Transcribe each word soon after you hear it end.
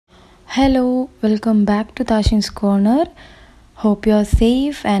Hello, welcome back to Tashin's Corner. Hope you are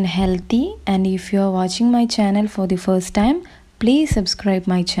safe and healthy, and if you are watching my channel for the first time, please subscribe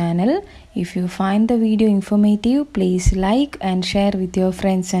my channel. If you find the video informative, please like and share with your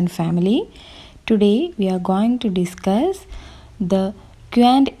friends and family. Today we are going to discuss the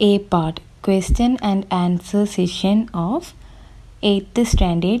Q&A part, question and answer session of 8th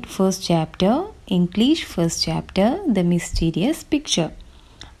standard first chapter, English first chapter, The Mysterious Picture.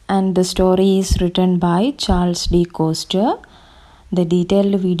 And the story is written by Charles D. Coster. The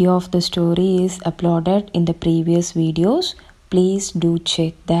detailed video of the story is uploaded in the previous videos. Please do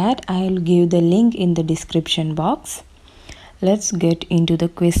check that. I'll give the link in the description box. Let's get into the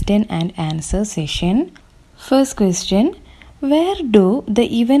question and answer session. First question, where do the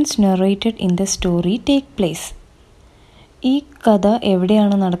events narrated in the story take place? ഈ കഥ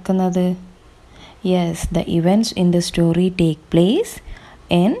എവിടെയാണ് നടക്കുന്നത്? Yes, the events in the story take place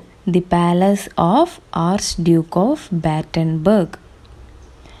in the palace of Archduke of Battenberg.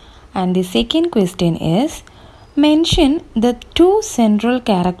 And the second question is, mention the two central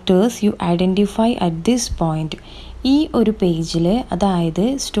characters you identify at this point. ഈ ഒരു പേജിൽ, അതായത്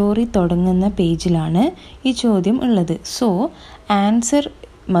story തുടങ്ങുന്ന പേജിലാണ് ഈ ചോദ്യം ഉള്ളത്. So answer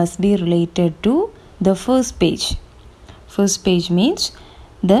must be related to the first page. First page means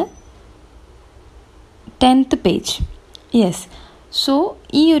the 10th page. Yes, so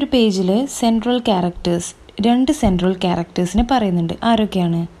ഈ ഒരു പേജിൽ സെൻട്രൽ ക്യാരക്ടേഴ്സ്, രണ്ട് സെൻട്രൽ ക്യാരക്ടേഴ്സിനെ പറയുന്നുണ്ട്.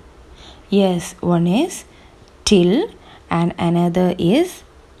 ആരൊക്കെയാണ്? Yes, one is till and another is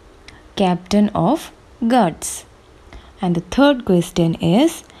captain of guards. And the third question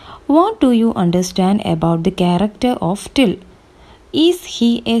is, what do you understand about the character of till? Is he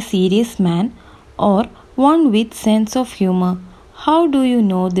A serious man or one with sense of humour? How do you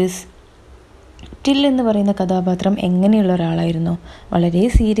know this? Till എന്ന് പറയുന്ന കഥാപാത്രം എങ്ങനെയുള്ള ഒരാളായിരുന്നോ? വളരെ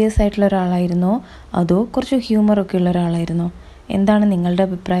serious ആയിട്ടുള്ള ഒരാളായിരുന്നോ, അതോ കുറച്ച് ഹ്യൂമറൊക്കെ ഉള്ള ഒരാളായിരുന്നോ? എന്താണ് നിങ്ങളുടെ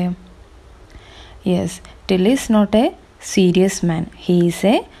അഭിപ്രായം? Yes, till is not A serious man, he is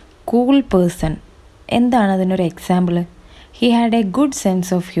A cool person. എന്താണ് അതിനൊരു example? He had A good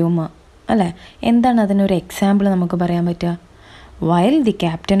sense of humour, അല്ലേ? എന്താണ് അതിനൊരു എക്സാമ്പിൾ നമുക്ക് പറയാൻ പറ്റുക? While the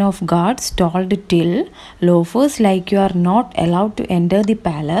captain of guards told Till, loafers like you are not allowed to enter the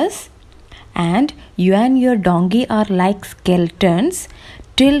palace, and you and your donkey are like skeletons,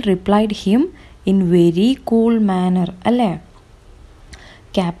 Till replied him in very cool manner. അല്ലേ?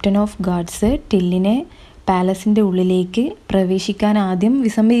 Captain of guards ടില്ലിനെ പാലസിൻ്റെ ഉള്ളിലേക്ക് പ്രവേശിക്കാൻ ആദ്യം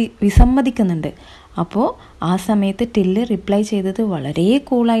വിസമ്മതിക്കുന്നുണ്ട്. അപ്പോൾ ആ സമയത്ത് till reply ചെയ്തത് വളരെ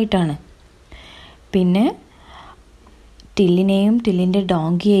കൂളായിട്ടാണ്. പിന്നെ ടില്ലിനെയും ടില്ലിൻ്റെ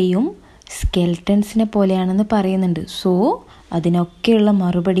ഡോങ്കിയെയും സ്കെൽട്ടൻസിനെ പോലെയാണെന്ന് പറയുന്നുണ്ട്. സോ അതിനൊക്കെയുള്ള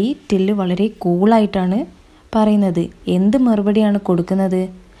മറുപടി ടില്ല് വളരെ കൂളായിട്ടാണ് പറയുന്നത്. എന്ത് മറുപടിയാണ് കൊടുക്കുന്നത്?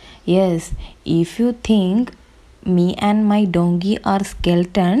 Yes, if you think me and my donkey R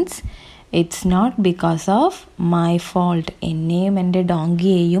സ്കെൽട്ടൻസ്, it's not because of my fault. എന്നെയും എൻ്റെ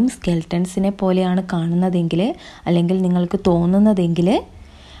ഡോങ്കിയെയും സ്കെൽട്ടൻസിനെ പോലെയാണ് കാണുന്നതെങ്കിൽ, അല്ലെങ്കിൽ നിങ്ങൾക്ക് തോന്നുന്നതെങ്കിൽ,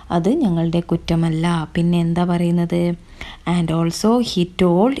 അത് ഞങ്ങളുടെ കുറ്റമല്ല. പിന്നെ എന്താ പറയുന്നത്? And also he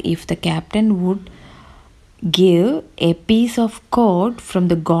told if the captain would give a piece of coat from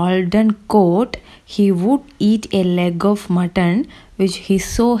the golden coat, he would eat a leg of mutton which he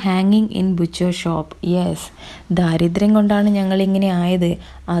saw hanging in butcher shop. Yes, ദാരിദ്ര്യം കൊണ്ടാണ് ഞങ്ങളിങ്ങനെ ആയത്.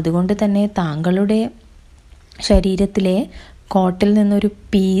 അതുകൊണ്ട് തന്നെ താങ്കളുടെ ശരീരത്തിലെ കോട്ടിൽ നിന്നൊരു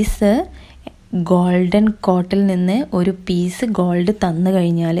piece, golden കോട്ടിൽ നിന്ന് ഒരു പീസ് ഗോൾഡ് തന്നു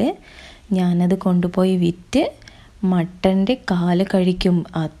കഴിഞ്ഞാൽ ഞാനത് കൊണ്ടുപോയി വിറ്റ് മട്ടൻ്റെ കാല് കഴിക്കും.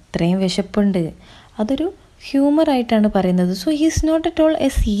 അത്രയും വിശപ്പുണ്ട്. അതൊരു ഹ്യൂമറായിട്ടാണ് പറയുന്നത്. So he is not at all A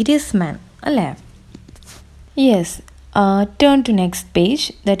serious മാൻ, അല്ലേ? Yes, turn to next page,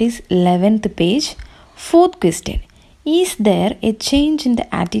 that is 11th page. Fourth question, is there A change in the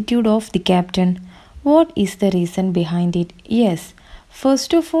attitude of the captain? What is the reason behind it? Yes,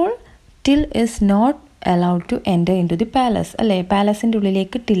 first of all till is not allowed to enter in to the palace, അല്ലേ? പാലസിൻ്റെ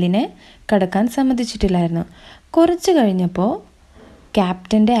ഉള്ളിലേക്ക് ടില്ലിനെ കടക്കാൻ സമ്മതിച്ചിട്ടില്ലായിരുന്നു. കുറച്ച് കഴിഞ്ഞപ്പോൾ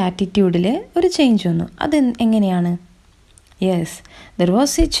ക്യാപ്റ്റൻ്റെ ആറ്റിറ്റ്യൂഡിൽ ഒരു change വന്നു. അത് എങ്ങനെയാണ്? Yes, there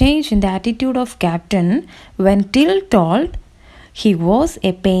was A change in the attitude of captain when till told he was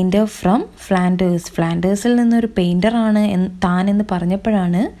A painter from Flanders. ഫ്ലാൻഡേഴ്സിൽ നിന്നൊരു പെയിൻറ്ററാണ് താനെന്ന്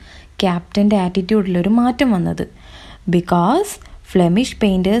പറഞ്ഞപ്പോഴാണ് ക്യാപ്റ്റൻ്റെ ആറ്റിറ്റ്യൂഡിലൊരു മാറ്റം വന്നത്. Because Flemish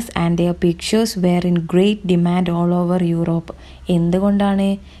painters and their pictures wear in great demand all over Europe. എന്തുകൊണ്ടാണ്?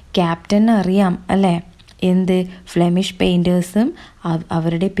 Captain അറിയാം, അല്ലേ? എന്ത്? Flemish പെയിൻറ്റേഴ്സും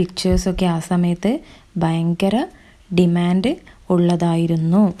അവരുടെ പിക്ചേഴ്സൊക്കെ ആ സമയത്ത് ഭയങ്കര ഡിമാൻഡ്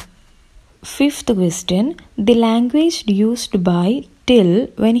ഉള്ളതായിരുന്നു. Fifth question. The language used by Till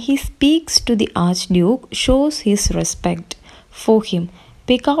when he speaks to the Archduke shows his respect for him.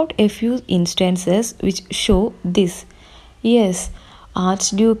 Pick out a few instances which show this. Yes,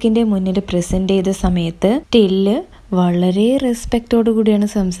 ആർച്ച്ഡ്യൂക്കിൻ്റെ മുന്നിൽ പ്രസൻറ്റ് ചെയ്ത സമയത്ത് ടില്ല് വളരെ റെസ്പെക്റ്റോടു കൂടിയാണ്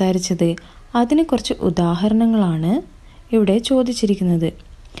സംസാരിച്ചത്. അതിന് കുറച്ച് ഉദാഹരണങ്ങളാണ് ഇവിടെ ചോദിച്ചിരിക്കുന്നത്.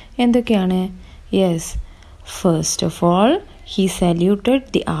 എന്തൊക്കെയാണ്? Yes, first of all he saluted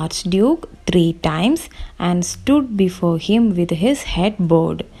the Archduke 3 times and stood before him with his head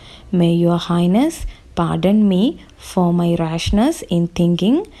bowed. May your Highness pardon me for my rashness in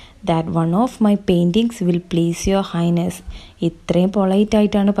thinking that one of my paintings will please your Highness. ഇത്രയും polite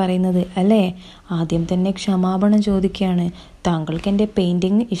ആയിട്ടാണ് പറയുന്നത് അല്ലേ? ആദ്യം തന്നെ ക്ഷമാപണം ചോദിക്കുകയാണ്. താങ്കൾക്ക് എൻ്റെ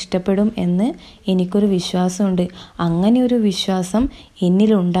പെയിൻറ്റിങ് ഇഷ്ടപ്പെടും എന്ന് എനിക്കൊരു വിശ്വാസമുണ്ട്. അങ്ങനെ ഒരു വിശ്വാസം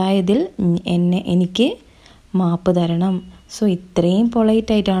എന്നിലുണ്ടായതിൽ എനിക്ക് മാപ്പ് തരണം. സോ ഇത്രയും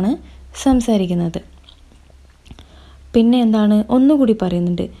പൊളൈറ്റായിട്ടാണ് സംസാരിക്കുന്നത്. പിന്നെ എന്താണ്? ഒന്നുകൂടി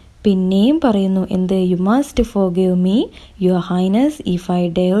പറയുന്നുണ്ട്. പിന്നെയും പറയുന്നു എന്ത്? You must forgive me your highness if I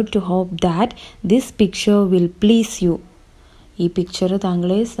dare to hope that this picture will please you. ഈ പിക്ചർ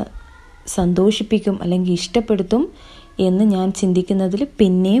താങ്കളെ സന്തോഷിപ്പിക്കും അല്ലെങ്കിൽ ഇഷ്ടപ്പെടുത്തും എന്ന് ഞാൻ ചിന്തിക്കുന്നതിൽ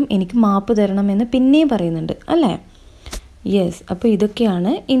പിന്നെയും എനിക്ക് മാപ്പ് തരണമെന്ന് പിന്നെയും പറയുന്നുണ്ട് അല്ലേ? യെസ്, അപ്പോൾ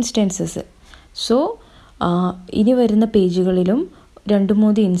ഇതൊക്കെയാണ് ഇൻസ്റ്റൻസസ്. സോ ഇനി വരുന്ന പേജുകളിലും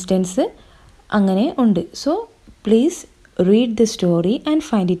 2-3 ഇൻസ്റ്റൻസ് അങ്ങനെ ഉണ്ട്. So please read the story and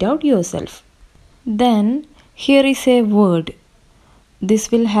find it out yourself. Then here is a word. This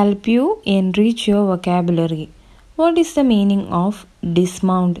will help you enrich your vocabulary. What is the meaning of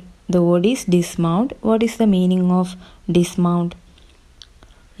dismount? The word is dismount. What is the meaning of dismount?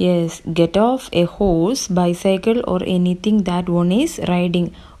 Yes, get off a horse, bicycle or anything that one is riding.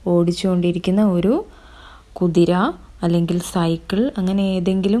 ഓടിച്ചുകൊണ്ടിരിക്കുന്ന ഒരു കുതിര അല്ലെങ്കിൽ cycle അങ്ങനെ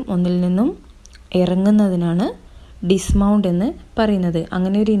ഏതെങ്കിലും ഒന്നിൽ നിന്നും ഇറങ്ങുന്നതിനാണ് dismount എന്ന് പറയുന്നത്.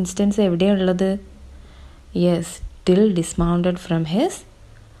 അങ്ങനെ ഒരു instance എവിടെയുള്ളത്? Yes, till dismounted from his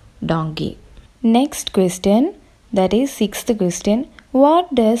donkey. Next question, that is 6th question. What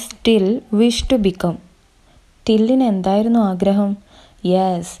does till wish to become? ടില്ലിന് എന്തായിരുന്നു ആഗ്രഹം?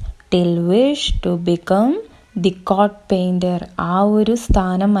 Yes, till wish to become the coat painter. ആ ഒരു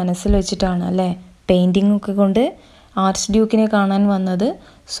സ്ഥാനം മനസ്സിൽ വെച്ചിട്ടാണ് അല്ലേ പെയിൻറ്റിംഗ് ഒക്കെ കൊണ്ട് ആർച്ച് ഡ്യൂക്കിനെ കാണാൻ വന്നത്.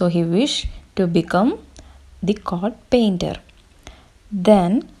 So he wish to become the court painter.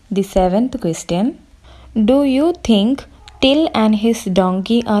 Then the 7th question. Do you think Till and his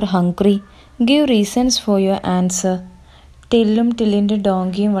donkey are hungry? Give reasons for your answer. ടില്ലും ടില്ലിൻ്റെ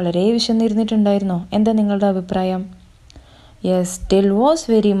ഡോങ്കിയും വളരെ വിശന്നിരുന്നിട്ടുണ്ടായിരുന്നോ? എന്താ നിങ്ങളുടെ അഭിപ്രായം? Yes, till was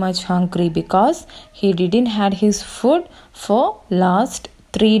very much hungry because he didn't had his food for last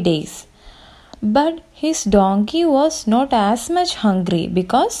 3 days. But his donkey was not as much hungry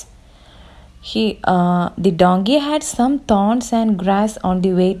because the donkey had some thorns and grass on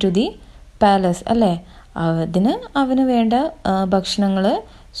the way to the palace. അല്ലേ? അവന് വേണ്ട ഭക്ഷണങ്ങൾ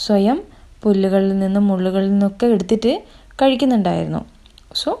സ്വയം പുല്ലുകളിൽ നിന്നും മുള്ളുകളിൽ നിന്നൊക്കെ എടുത്തിട്ട് കഴിക്കുന്നുണ്ടായിരുന്നു.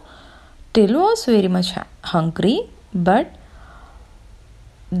 So till was very much hungry but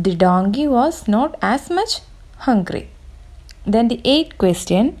the donkey was not as much hungry. Then the 8th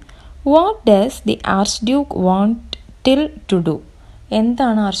question. What does the Archduke want Till to do?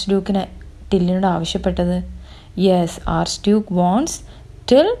 എന്താണ് arch ഡ്യൂക്കിന് ടില്ലിനോട് ആവശ്യപ്പെട്ടത്? Yes, arch Duke wants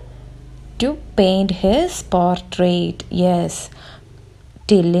till to paint his portrait. Yes,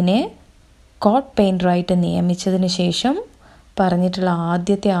 ടില്ലിനെ coat പെയിൻറ്ററായിട്ട് നിയമിച്ചതിന് ശേഷം പറഞ്ഞിട്ടുള്ള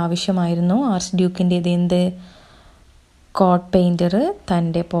ആദ്യത്തെ ആവശ്യമായിരുന്നു arch ഡ്യൂക്കിൻ്റേത്. എന്ത്? Coat painter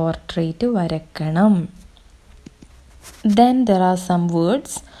തൻ്റെ portrait വരക്കണം. Then there are some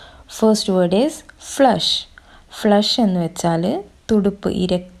words. First word is flush. Flush എന്ന് വെച്ചാൽ തുടുപ്പ്, ഈ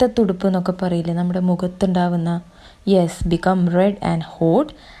രക്തത്തുടുപ്പ് എന്നൊക്കെ പറയില്ലേ നമ്മുടെ മുഖത്തുണ്ടാവുന്ന. Yes, become red and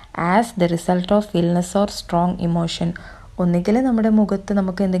hot as the result of illness or strong emotion. ഒന്നുകിൽ നമ്മുടെ മുഖത്ത്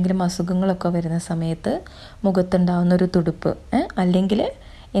നമുക്ക് എന്തെങ്കിലും അസുഖങ്ങളൊക്കെ വരുന്ന സമയത്ത് മുഖത്തുണ്ടാവുന്ന ഒരു തുടുപ്പ്, അല്ലെങ്കിൽ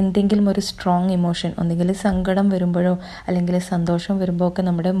എന്തെങ്കിലും ഒരു സ്ട്രോങ് ഇമോഷൻ, ഒന്നുകിൽ സങ്കടം വരുമ്പോഴോ അല്ലെങ്കിൽ സന്തോഷം വരുമ്പോൾ ഒക്കെ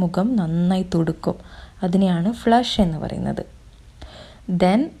നമ്മുടെ മുഖം നന്നായി തുടുക്കും. അതിനെയാണ് ഫ്ലഷ് എന്ന് പറയുന്നത്.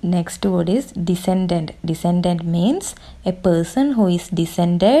 Then next word is descendant. Descendant means a person who is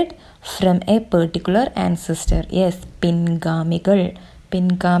descended from a particular ancestor. Yes,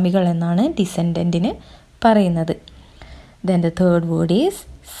 പിൻഗാമികൾ എന്നാണ് ഡിസെൻഡൻറ്റിന് പറയുന്നത്. Then the third word is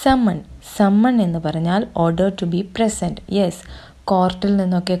summon. Summon എന്ന് പറഞ്ഞാൽ order to be present. Yes, കോർട്ടിൽ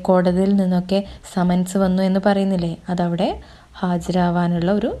നിന്നൊക്കെ കോടതിയിൽ നിന്നൊക്കെ സമൻസ് വന്നു എന്ന് പറയുന്നില്ലേ, അതവിടെ ഹാജരാവാനുള്ള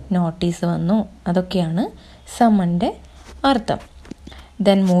ഒരു നോട്ടീസ് വന്നു. അതൊക്കെയാണ് സമ്മൻ്റെ അർത്ഥം.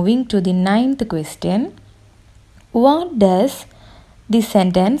 Then moving to the 9th question. What does the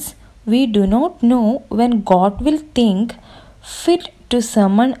sentence We do not know when God will think fit to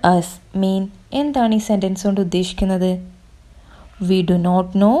summon us. Mean എന്താണ് ഈ സെൻറ്റൻസ് കൊണ്ട് ഉദ്ദേശിക്കുന്നത്? We do not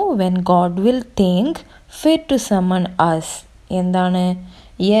know when God will think fit to summon us. എന്താണ്?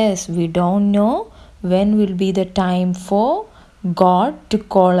 Yes, we don't know when will be the time for God to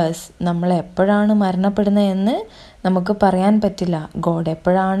call us. നമ്മൾ എപ്പോഴാണ് മരണപ്പെടുന്നതെന്ന് നമുക്ക് പറയാൻ പറ്റില്ല. ഗോഡ്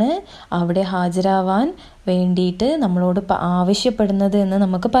എപ്പോഴാണ് അവിടെ ഹാജരാവാൻ വേണ്ടിയിട്ട് നമ്മളോട് ആവശ്യപ്പെടുന്നത് എന്ന്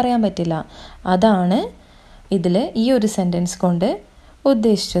നമുക്ക് പറയാൻ പറ്റില്ല. അതാണ് ഇതിൽ ഈ ഒരു സെൻറ്റൻസ് കൊണ്ട്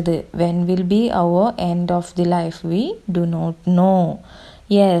ഉദ്ദേശിച്ചത്. When will be our end of the life? We do not know.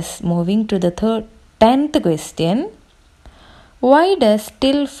 Yes, moving to the 10th question. Why does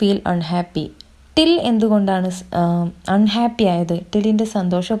Till feel unhappy? Till എന്തുകൊണ്ടാണ് അൺഹാപ്പി ആയത്? ടില്ലിൻ്റെ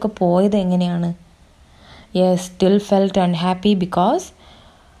സന്തോഷമൊക്കെ പോയത് എങ്ങനെയാണ്? Yes, till felt unhappy because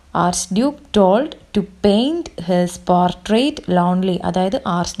archduke told to paint his portrait lonely. അതായത്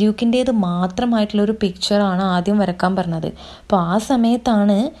ആർച്ച്ഡ്യൂക്കിൻ്റേത് മാത്രമായിട്ടുള്ളൊരു പിക്ചറാണ് ആദ്യം വരക്കാൻ പറഞ്ഞത്. അപ്പോൾ ആ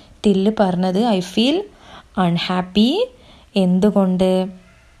സമയത്താണ് ടില്ല് പറഞ്ഞത് ഐ ഫീൽ അൺഹാപ്പി. എന്തുകൊണ്ട്?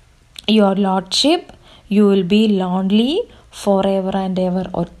 Your lordship you will be lonely for ever and ever.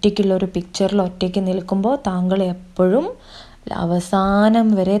 ഒറ്റയ്ക്കുള്ളൊരു പിക്ചറിൽ ഒറ്റയ്ക്ക് നിൽക്കുമ്പോൾ താങ്കൾ എപ്പോഴും അവസാനം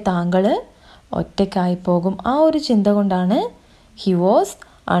വരെ താങ്കൾ ഒറ്റയ്ക്കായി പോകും. ആ ഒരു ചിന്ത കൊണ്ടാണ് he was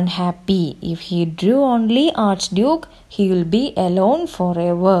unhappy. If he Drew only archduke he will be alone for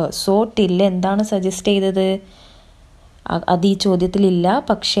ever. So till എന്താണ് സജസ്റ്റ് ചെയ്തത്? അത് ഈ ചോദ്യത്തിലില്ല,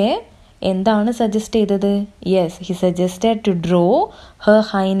 പക്ഷേ എന്താണ് സജസ്റ്റ് ചെയ്തത്? Yes, he suggested to draw her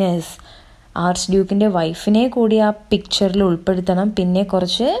highness. Arch ഡ്യൂക്കിൻ്റെ വൈഫിനെ കൂടി ആ പിക്ചറിൽ ഉൾപ്പെടുത്തണം. പിന്നെ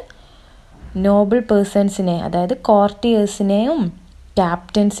കുറച്ച് നോബിൾ പേഴ്സൺസിനെ, അതായത് കോർട്ടിയേഴ്സിനെയും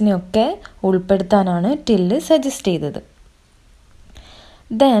ക്യാപ്റ്റൻസിനെയും ഒക്കെ ഉൾപ്പെടുത്താനാണ് ടില്ല് സജസ്റ്റ് ചെയ്തത്.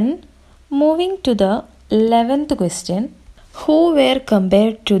 Then moving to the 11th question. Who were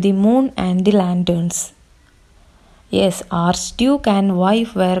compared to the moon and the lanterns? Yes, Archduke and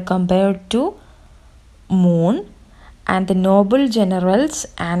wife were compared to moon, and the noble generals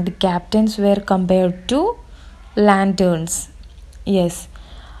and captains were compared to lanterns. Yes,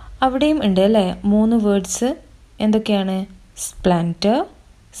 അവിടെയും ഉണ്ട് അല്ലേ 3 words. എന്തൊക്കെയാണ്? Splendor,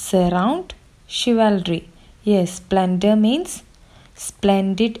 surround, ഷിവാൽറി. Yes, Splendor means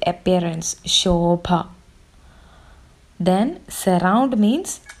splendid appearance, Shobha. Then surround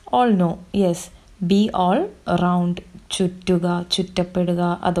means all know. Yes, be all around, ചുറ്റുക, ചുറ്റപ്പെടുക,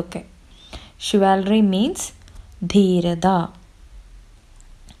 അതൊക്കെ. Chivalry means ധീരത.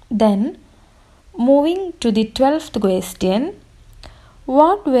 Then moving to the 12th question.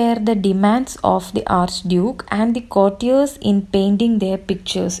 What were the demands of the Archduke and the courtiers in painting their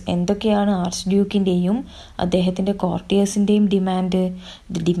pictures? എന്തൊക്കെയാണ് ആർച്ച്ഡ്യൂക്കിൻ്റെയും അദ്ദേഹത്തിൻ്റെ കോർട്ടിയേഴ്സിൻ്റെയും demand?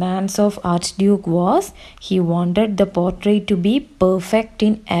 The demands of Archduke was he wanted the portrait to be perfect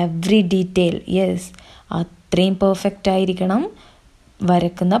in every detail. Yes, അത്രയും perfect ആയിരിക്കണം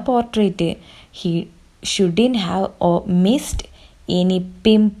വരക്കുന്ന portrait. He shouldn't have missed any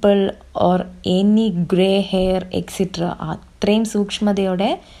pimple or any grey hair etc. അത്രയും സൂക്ഷ്മതയോടെ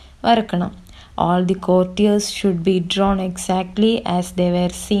വരക്കണം. All the courtiers should be drawn exactly as they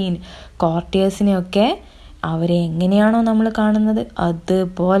were seen. കോർട്ടിയേഴ്സിനെയൊക്കെ അവരെ എങ്ങനെയാണോ നമ്മൾ കാണുന്നത്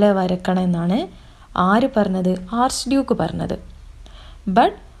അതുപോലെ വരക്കണം എന്നാണ് ആര് പറഞ്ഞത്? ആർച്ച് ഡ്യൂക്ക് പറഞ്ഞത്.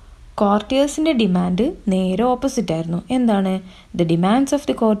 ബട്ട് കോർട്ടിയേഴ്സിൻ്റെ ഡിമാൻഡ് നേരെ ഓപ്പോസിറ്റ് ആയിരുന്നു. എന്താണ്? The demands of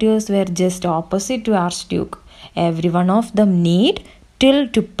the courtiers were just opposite to arch Duke. Every one of them need Till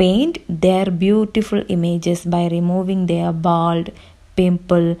to paint their beautiful images by removing their bald,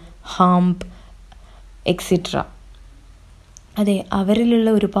 pimple, hump, etc. അതെ,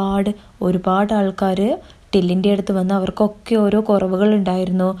 അവരിലുള്ള ഒരുപാട് ആൾക്കാർ ടില്ലിൻ്റെ അടുത്ത് വന്ന് അവർക്കൊക്കെ ഓരോ കുറവുകൾ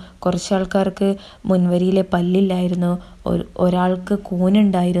ഉണ്ടായിരുന്നു. കുറച്ച് ആൾക്കാർക്ക് മുൻവരിയിലെ പല്ലില്ലായിരുന്നു, ഒരാൾക്ക്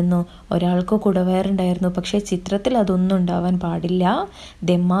കൂനുണ്ടായിരുന്നു, ഒരാൾക്ക് കുടവയറുണ്ടായിരുന്നു. പക്ഷേ ചിത്രത്തിൽ അതൊന്നും ഉണ്ടാവാൻ പാടില്ല.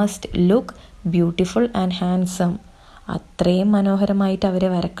 They must look beautiful and handsome. അത്രയും മനോഹരമായിട്ട് അവരെ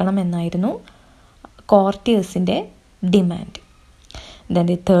വരക്കണം എന്നായിരുന്നു കോർട്ടിയേഴ്സിൻ്റെ demand. Then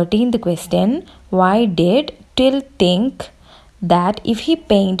the 13th question. Why did Till think that if he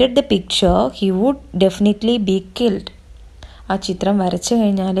painted the picture he would definitely be killed? ആ ചിത്രം വരച്ചു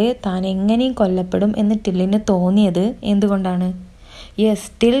കഴിഞ്ഞാൽ താൻ എങ്ങനെയും കൊല്ലപ്പെടും എന്ന് ടില്ലിന് തോന്നിയത് എന്തുകൊണ്ടാണ്? Yes,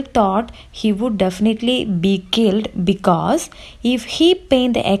 Till thought he would definitely be killed because if he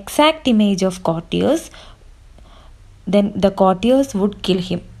paint the exact image of courtiers, then the courtiers would kill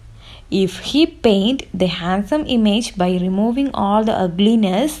him. If he paint the handsome image by removing all the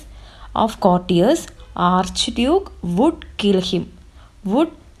ugliness of courtiers, Archduke would kill him,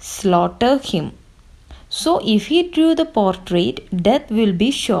 would slaughter him. So if he drew the portrait, death will be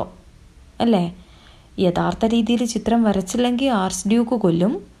sure. അല്ലേ? യഥാർത്ഥ രീതിയിൽ ചിത്രം വരച്ചില്ലെങ്കിൽ arch Duke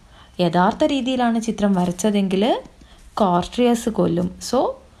കൊല്ലും. യഥാർത്ഥ രീതിയിലാണ് ചിത്രം വരച്ചതെങ്കിൽ കോർട്രിയസ് കൊല്ലും. So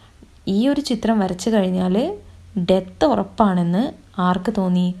ഈ ഒരു ചിത്രം വരച്ചു കഴിഞ്ഞാൽ ഡെത്ത് ഉറപ്പാണെന്ന് ആർക്ക്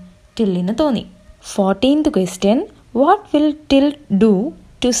തോന്നി? ടില്ലിന് തോന്നി. 14th question. What will Till do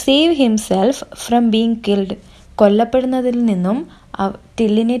to save himself from being killed? കൊല്ലപ്പെടുന്നതിൽ നിന്നും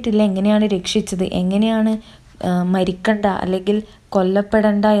ടില്ലിനെ ടില്ല് എങ്ങനെയാണ് രക്ഷിച്ചത്? എങ്ങനെയാണ് മരിക്കണ്ട അല്ലെങ്കിൽ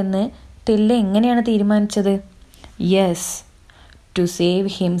കൊല്ലപ്പെടണ്ട എന്ന് ടില്ല് എങ്ങനെയാണ് തീരുമാനിച്ചത്? Yes, to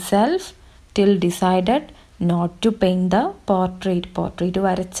save himself till decided not to paint the portrait. Portrait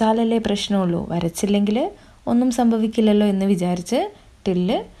വരച്ചാലല്ലേ പ്രശ്നമുള്ളൂ, വരച്ചില്ലെങ്കിൽ ഒന്നും സംഭവിക്കില്ലല്ലോ എന്ന് വിചാരിച്ച്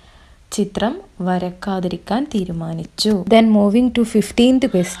ടില്ല് ചിത്രം വരക്കാതിരിക്കാൻ തീരുമാനിച്ചു. Then moving to 15th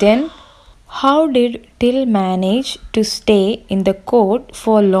question. How did Till manage to stay in the court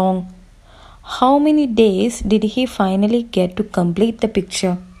for long? How many days did he finally get to complete the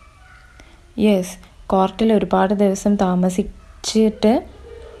picture? Yes, കോർട്ടിൽ ഒരുപാട് ദിവസം താമസിച്ചിട്ട്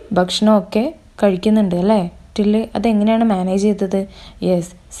ഭക്ഷണമൊക്കെ കഴിക്കുന്നുണ്ട് അല്ലേ ടില്ല്. അതെങ്ങനെയാണ് മാനേജ് ചെയ്തത്?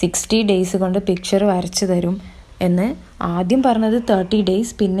 യെസ്, 60 days കൊണ്ട് picture വരച്ചു തരും എന്ന് ആദ്യം പറഞ്ഞത് 30 days,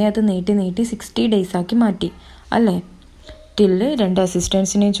 പിന്നെ അത് നീട്ടി 60 days ആക്കി മാറ്റി അല്ലേ. ടില്ല് 2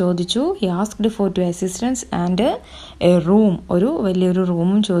 അസിസ്റ്റൻസിനെയും ചോദിച്ചു. He asked four 2 assistants and A room, ഒരു വലിയൊരു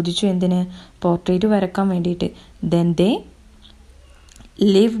റൂമും ചോദിച്ചു. എന്തിന്? പോർട്രേറ്റ് വരക്കാൻ വേണ്ടിയിട്ട്. Then they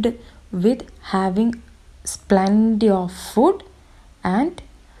lived with having plenty of food and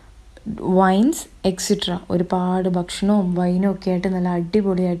vines etcetera. ഒരുപാട് ഭക്ഷണവും വൈനും ഒക്കെ ആയിട്ട് നല്ല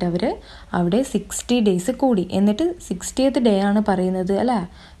അടിപൊളിയായിട്ട് അവർ അവിടെ 60 days കൂടി. എന്നിട്ട് 60th day ആണ് പറയുന്നത് അല്ലേ,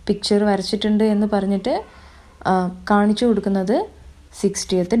 പിക്ചർ വരച്ചിട്ടുണ്ട് എന്ന് പറഞ്ഞിട്ട് കാണിച്ചു കൊടുക്കുന്നത്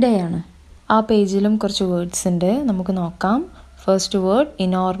 60th day ആണ്. ആ പേജിലും കുറച്ച് വേർഡ്സ് ഉണ്ട്, നമുക്ക് നോക്കാം. First word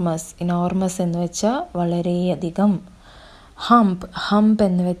enormous. ഇനോർമസ് എന്ന് വെച്ചാൽ വളരെയധികം. ഹംപ്. ഹംപ്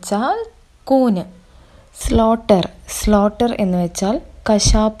എന്ന് വെച്ചാൽ കൂന്. സ്ലോട്ടർ. സ്ലോട്ടർ എന്ന് വെച്ചാൽ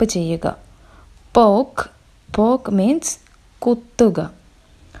കശാപ്പ് ചെയ്യുക. പോക്ക്. പോക്ക് മീൻസ് കുത്തുക.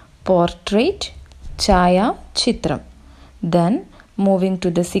 പോർട്രേറ്റ് ഛായ ചിത്രം. Then moving to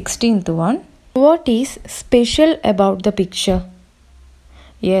the 16th one. What is special about the picture?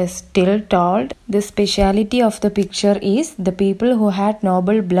 Yes, Till told the speciality of the picture is the people who had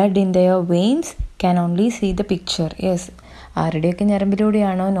noble blood in their veins can only see the picture. Yes, ആരുടെയൊക്കെ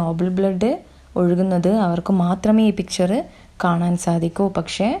ഞരമ്പിലൂടെയാണോ Nobel blood ഒഴുകുന്നത് അവർക്ക് മാത്രമേ ഈ picture കാണാൻ സാധിക്കൂ.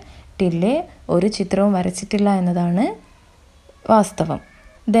 പക്ഷേ till ഒരു ചിത്രവും വരച്ചിട്ടില്ല എന്നതാണ് വാസ്തവം.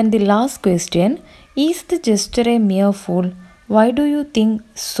 Then the last question. Is the jester a mere fool? Why do you think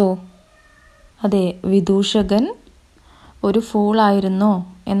so? അതെ, വിദൂഷകൻ ഒരു ഫൂളായിരുന്നോ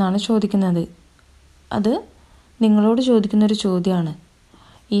എന്നാണ് ചോദിക്കുന്നത്. അത് നിങ്ങളോട് ചോദിക്കുന്നൊരു ചോദ്യമാണ്.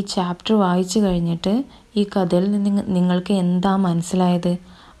 ഈ ചാപ്റ്റർ വായിച്ചു കഴിഞ്ഞിട്ട് ഈ കഥയിൽ നിന്ന് നിങ്ങൾക്ക് എന്താ മനസ്സിലായത്?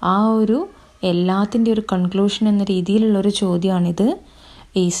 ആ ഒരു എല്ലാത്തിൻ്റെ ഒരു കൺക്ലൂഷൻ എന്ന രീതിയിലുള്ളൊരു ചോദ്യമാണിത്.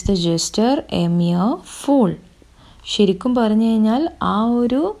 Is the jester A mere fool? ശരിക്കും പറഞ്ഞു കഴിഞ്ഞാൽ ആ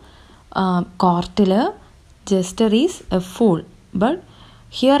ഒരു കോർട്ടിൽ jester is A fool, but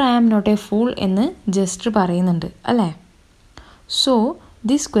here I am not A fool എന്ന് ജസ്റ്റർ പറയുന്നുണ്ട് അല്ലേ. So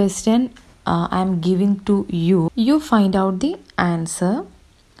this question I am giving to you. You find out the answer.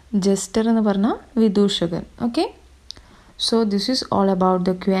 Jester എന്ന് പറഞ്ഞാൽ വിദൂഷകൻ. Okay, so this is all about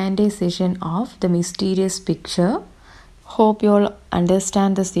the Q&A session of the mysterious picture. Hope you all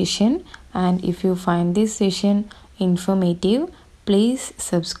understand the session, and if you find this session informative, please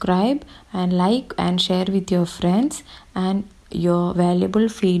subscribe and like and share with your friends, and your valuable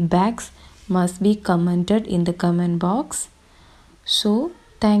feedbacks must be commented in the comment box. So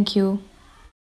thank you.